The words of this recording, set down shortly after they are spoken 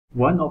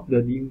One of the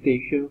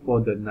limitations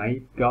for the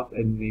naive Gauss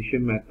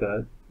elimination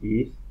method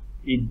is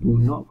it do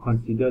not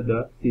consider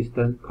the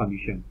system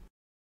condition.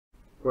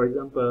 For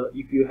example,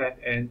 if you have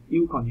an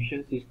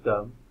ill-conditioned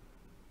system,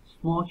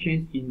 small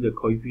change in the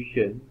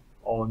coefficient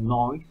or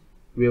noise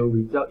will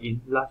result in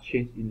large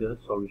change in the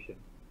solution.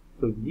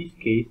 So in this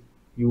case,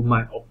 you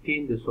might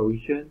obtain the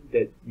solution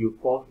that you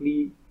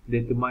falsely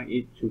determine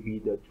it to be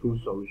the true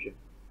solution.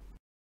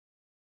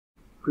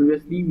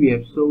 Previously, we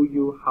have shown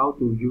you how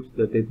to use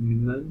the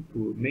determinant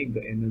to make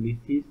the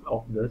analysis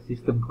of the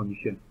system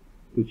condition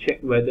to check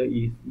whether it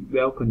is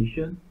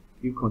well-conditioned,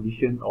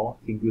 ill-conditioned, or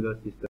singular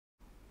system.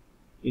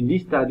 In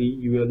this study,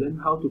 you will learn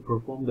how to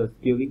perform the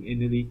scaling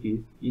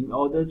analysis in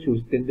order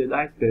to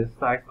standardize the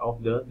size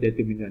of the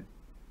determinant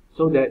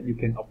so that you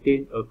can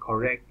obtain a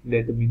correct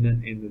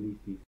determinant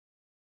analysis.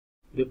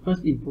 The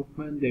first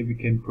improvement that we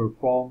can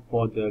perform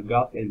for the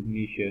Gauss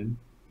elimination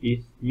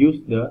is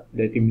use the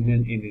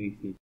determinant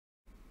analysis.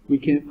 We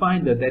can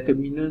find the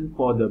determinant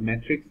for the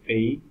matrix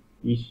A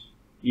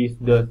is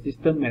the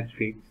system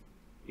matrix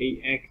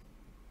AX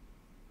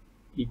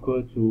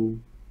equal to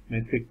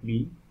matrix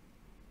B.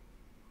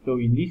 So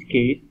in this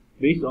case,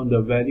 based on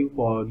the value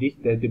for this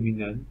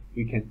determinant,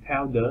 we can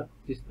tell the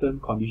system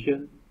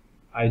condition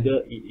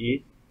either it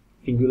is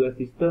singular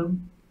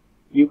system,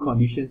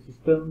 ill-conditioned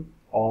system,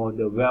 or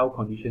the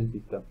well-conditioned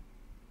system.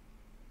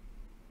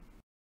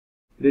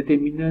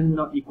 Determinant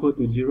not equal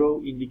to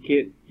 0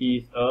 indicates it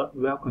is a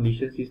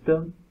well-conditioned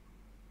system.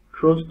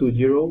 Close to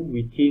 0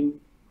 within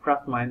plus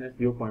minus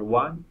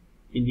 0.1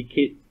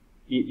 indicates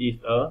it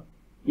is a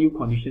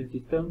ill-conditioned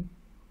system.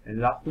 And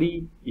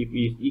lastly, if it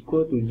is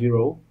equal to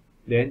 0,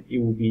 then it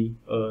will be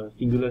a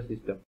singular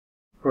system.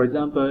 For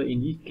example,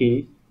 in this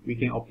case, we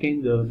can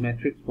obtain the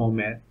matrix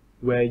format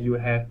where you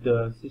have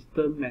the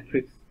system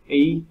matrix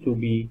A to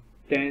be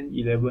 10,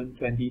 11,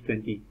 20,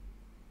 20.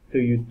 So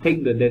you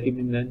take the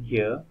determinant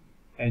here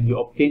and you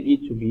obtain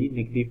it to be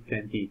negative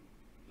 20.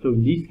 So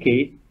in this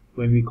case,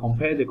 when we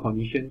compare the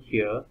condition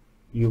here,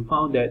 you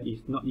found that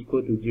it's not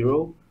equal to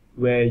 0,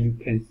 where you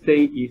can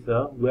say it's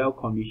a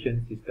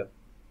well-conditioned system.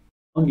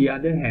 On the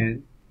other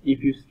hand,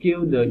 if you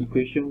scale the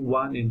equation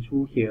 1 and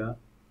 2 here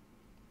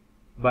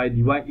by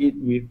divide it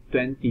with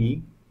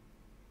 20,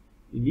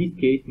 in this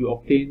case you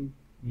obtain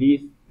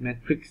this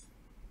matrix,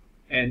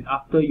 and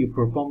after you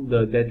perform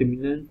the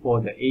determinant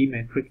for the A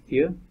matrix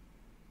here,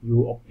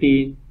 you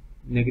obtain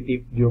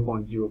negative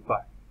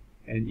 0.05.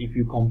 And if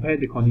you compare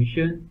the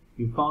condition,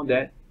 you found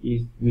that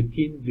it's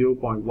within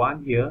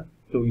 0.1 here,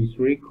 so it's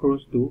very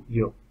close to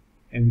 0,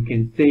 and we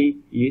can say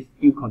it's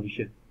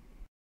ill-conditioned.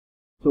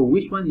 So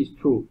which one is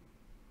true?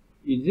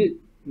 Is it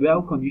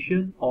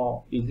well-conditioned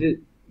or is it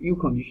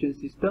ill-conditioned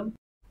system?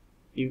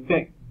 In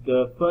fact,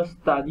 the first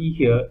study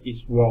here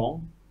is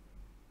wrong,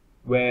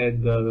 where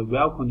the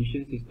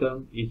well-conditioned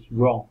system is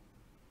wrong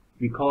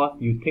because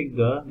you take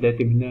the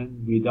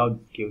determinant without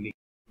scaling.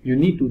 You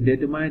need to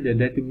determine the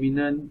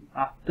determinant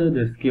after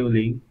the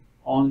scaling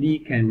only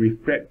can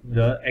reflect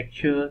the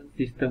actual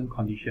system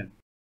condition.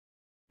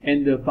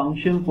 And the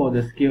function for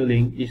the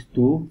scaling is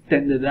to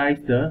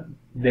standardize the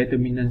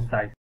determinant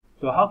size.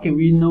 So how can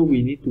we know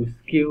we need to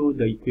scale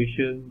the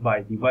equation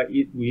by divide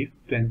it with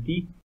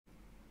 20?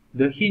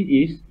 The hint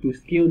is to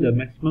scale the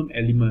maximum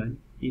element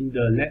in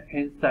the left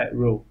hand side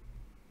row.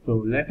 So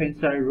left hand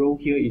side row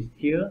here is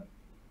here,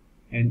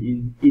 and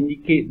it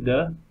indicates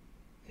the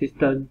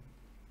system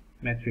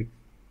matrix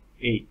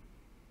A.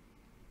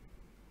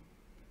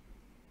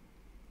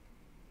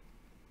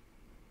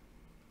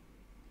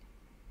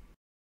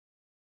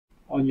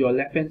 On your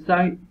left hand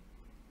side,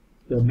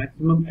 the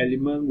maximum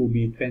element will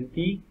be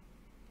 20.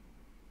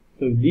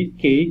 So in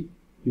this case,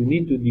 you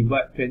need to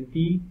divide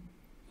 20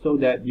 so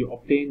that you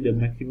obtain the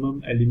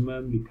maximum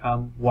element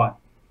become 1.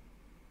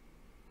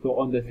 So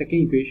on the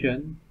second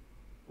equation,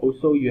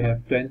 also you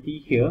have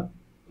 20 here.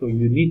 So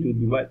you need to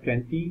divide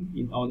 20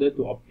 in order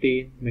to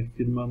obtain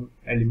maximum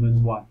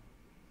element 1.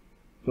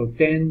 So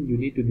 10, you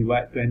need to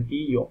divide 20,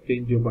 you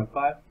obtain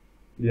 0.5.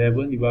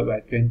 11 divided by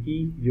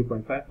 20,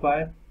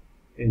 0.55.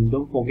 And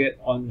don't forget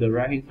on the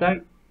right hand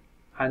side,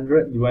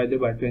 100 divided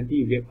by 20,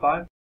 you get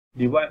 5.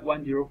 Divide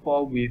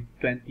 104 with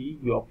 20,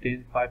 you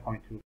obtain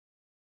 5.2.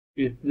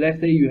 If let's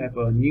say you have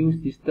a new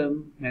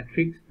system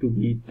matrix to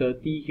be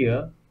 30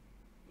 here,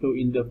 so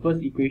in the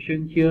first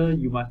equation here,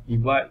 you must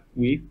divide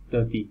with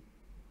 30.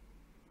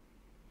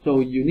 So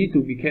you need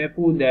to be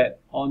careful that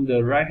on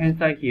the right hand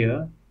side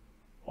here,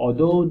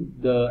 although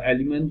the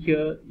element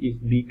here is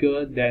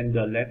bigger than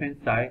the left hand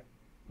side,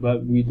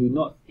 but we do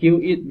not scale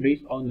it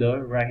based on the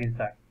right hand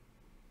side.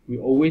 We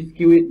always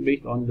scale it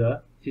based on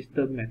the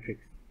system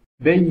matrix.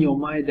 Bear in your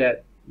mind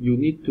that you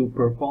need to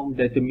perform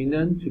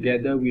determinant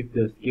together with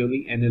the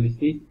scaling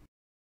analysis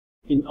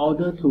in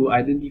order to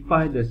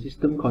identify the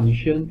system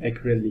condition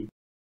accurately.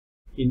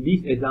 In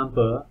this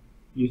example,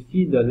 you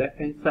see the left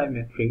hand side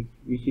matrix,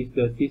 which is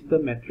the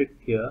system matrix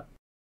here.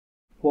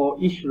 For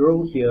each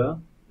row here,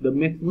 the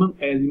maximum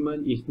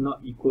element is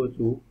not equal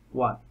to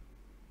 1.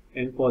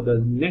 And for the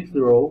next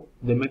row,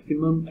 the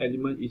maximum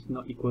element is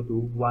not equal to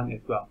 1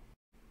 as well.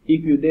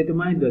 If you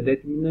determine the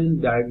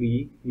determinant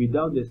directly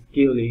without the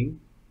scaling,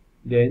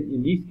 then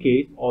in this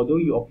case,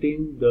 although you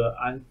obtain the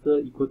answer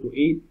equal to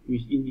 8,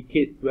 which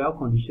indicates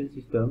well-conditioned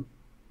system,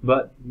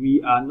 but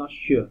we are not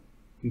sure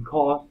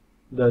because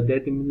the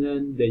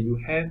determinant that you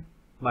have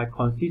might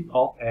consist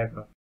of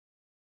error.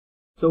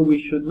 So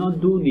we should not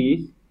do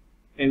this,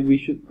 and we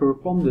should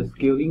perform the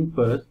scaling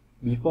first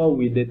before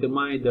we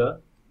determine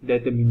the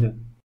determinant.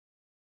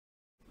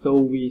 So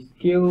we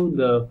scale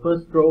the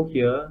first row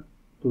here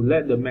to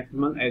let the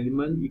maximum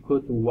element equal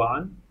to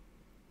 1.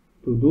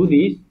 To do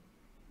this,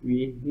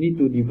 we need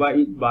to divide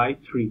it by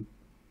 3.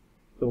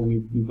 So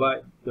we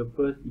divide the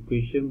first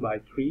equation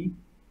by 3.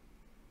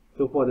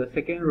 So for the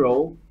second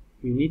row,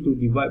 we need to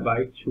divide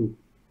by 2.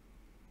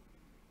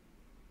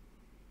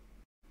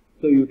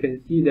 So you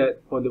can see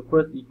that for the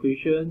first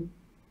equation,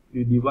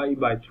 you divide it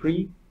by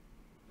 3,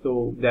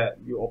 so that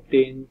you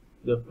obtain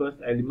the first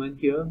element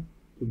here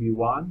to be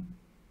 1.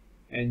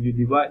 And you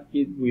divide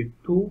it with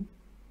 2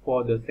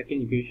 for the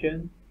second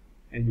equation,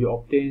 and you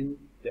obtain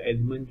the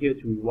element here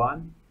to be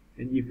 1.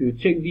 And if you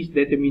check this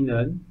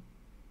determinant,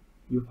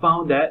 you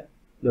found that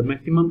the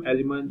maximum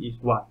element is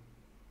 1.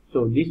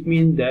 So this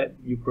means that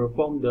you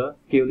perform the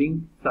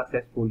scaling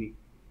successfully.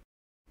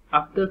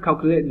 After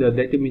calculate the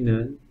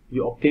determinant,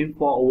 you obtain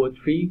 4 over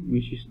 3,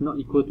 which is not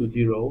equal to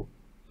 0.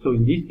 So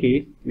in this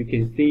case, we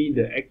can say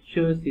the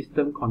actual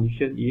system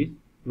condition is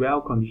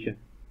well-conditioned.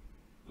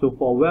 So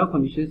for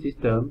well-conditioned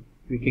system,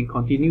 we can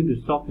continue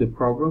to solve the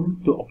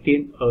problem to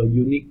obtain a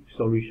unique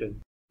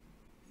solution.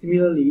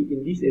 Similarly,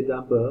 in this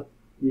example,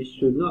 we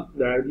should not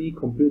directly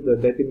compute the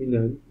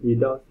determinant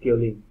without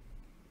scaling.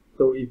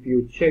 So if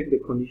you check the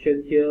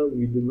condition here,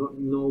 we do not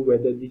know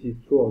whether this is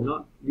true or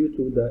not due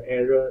to the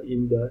error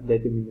in the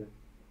determinant.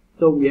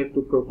 So we have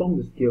to perform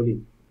the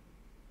scaling.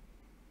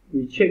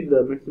 We check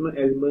the maximum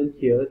element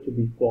here to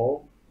be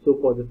 4. So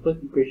for the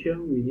first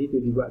equation, we need to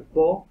divide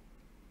 4.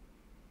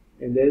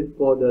 And then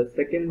for the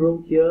second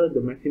row here,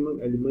 the maximum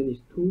element is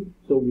 2.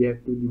 So we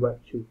have to divide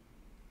 2.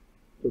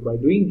 So by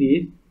doing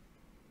this,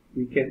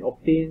 we can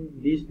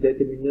obtain this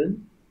determinant.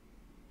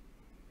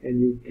 And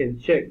you can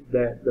check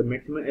that the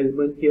maximum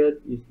element here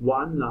is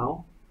 1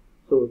 now.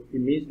 So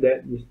it means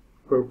that you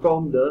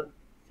perform the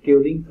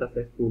scaling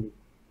successfully.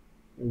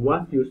 And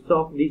once you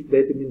solve this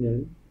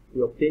determinant,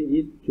 you obtain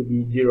it to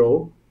be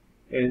 0.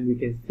 And we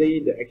can say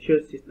the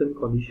actual system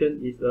condition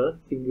is a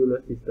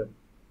singular system.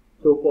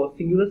 So for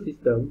singular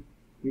system,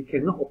 we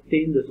cannot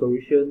obtain the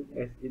solution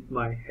as it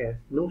might have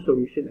no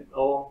solution at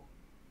all.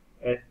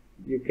 As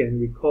you can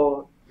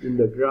recall in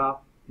the graph,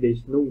 there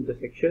is no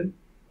intersection,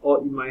 or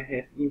it might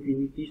have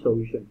infinity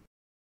solution,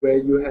 where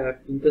you have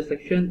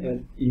intersection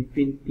and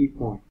infinity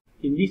point.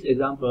 In this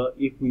example,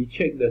 if we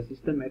check the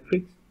system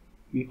matrix,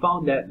 we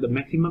found that the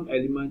maximum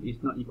element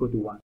is not equal to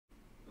 1.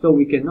 So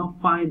we cannot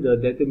find the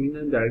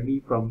determinant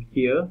directly from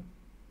here,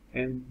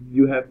 and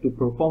you have to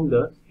perform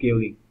the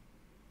scaling.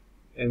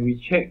 And we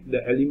check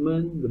the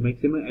element, the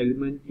maximum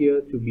element here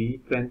to be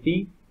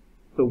 20.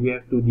 So we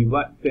have to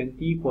divide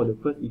 20 for the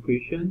first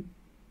equation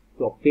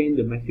to obtain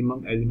the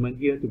maximum element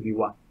here to be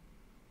 1.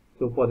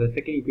 So for the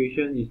second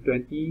equation is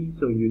 20,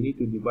 so you need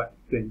to divide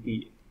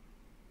 20.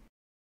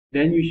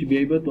 Then you should be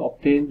able to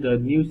obtain the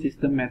new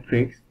system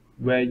matrix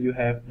where you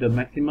have the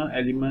maximum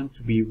element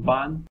to be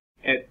 1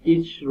 at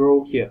each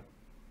row here.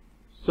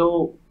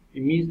 So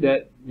it means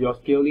that your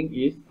scaling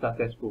is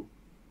successful.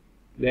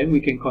 Then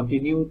we can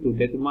continue to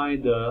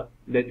determine the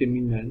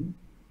determinant,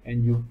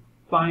 and you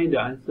find the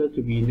answer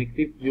to be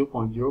negative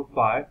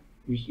 0.05,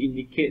 which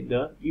indicates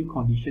the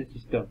ill-conditioned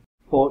system.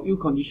 For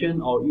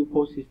ill-conditioned or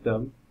ill-posed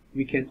system,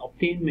 we can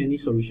obtain many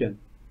solutions.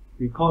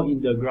 Recall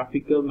in the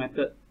graphical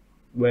method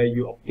where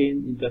you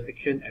obtain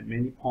intersection at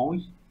many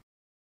points.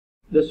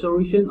 The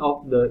solution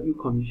of the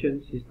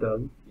ill-conditioned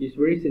system is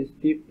very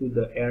sensitive to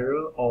the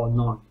error or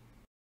noise.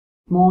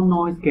 Small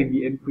noise can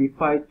be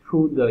amplified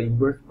through the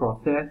inverse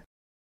process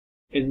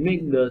and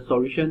make the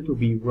solution to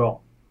be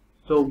wrong.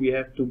 So we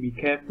have to be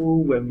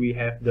careful when we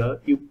have the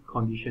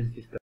ill-conditioned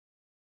system.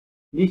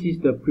 This is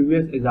the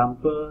previous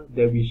example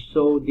that we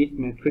show this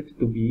matrix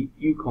to be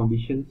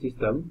ill-conditioned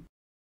system,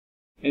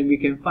 and we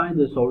can find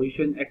the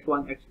solution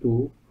x1,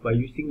 x2 by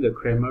using the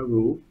Cramer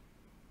rule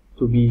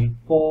to be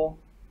 4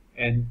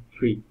 and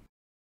 3.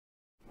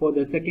 For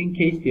the second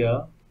case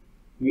here,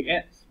 we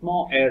add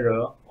small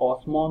error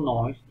or small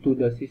noise to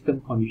the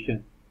system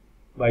condition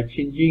by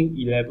changing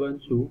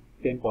 11 to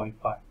 10.5.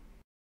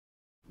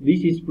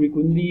 This is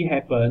frequently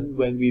happen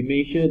when we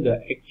measure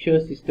the actual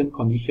system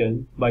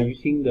condition by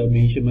using the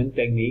measurement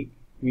technique.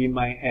 We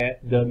might have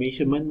the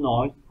measurement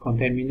noise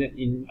contaminated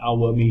in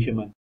our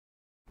measurement.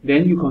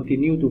 Then you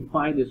continue to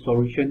find the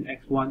solution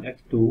x1,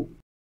 x2,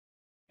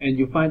 and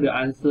you find the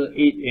answer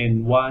 8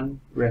 and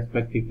 1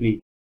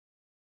 respectively.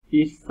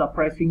 It's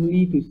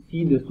surprisingly to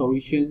see the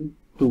solution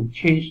to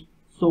change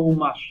so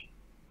much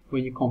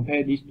when you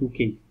compare these two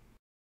cases,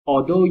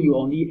 although you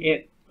only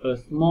add a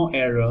small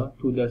error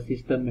to the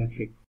system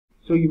matrix.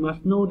 So you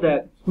must know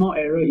that small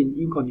error in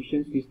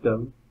ill-conditioned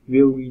system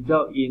will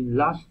result in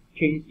large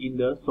change in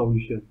the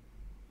solution.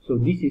 So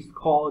this is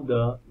called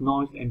the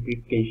noise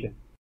amplification.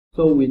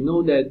 So we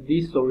know that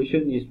this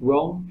solution is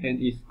wrong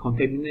and is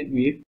contaminated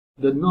with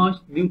the noise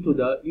due to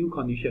the ill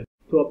condition.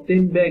 To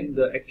obtain back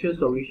the actual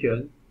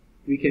solution,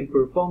 we can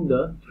perform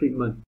the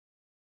treatment.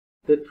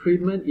 The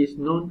treatment is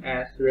known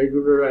as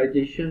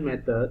regularization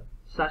method,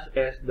 such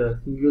as the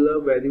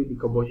singular value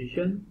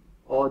decomposition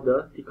or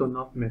the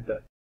Tikhonov method.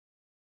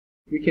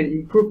 We can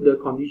improve the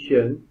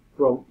condition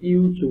from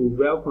ill to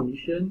well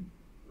condition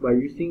by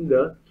using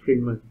the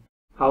treatment.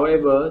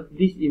 However,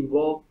 this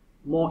involves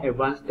more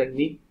advanced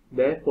technique,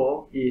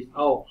 therefore it is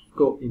out of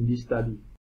scope in this study.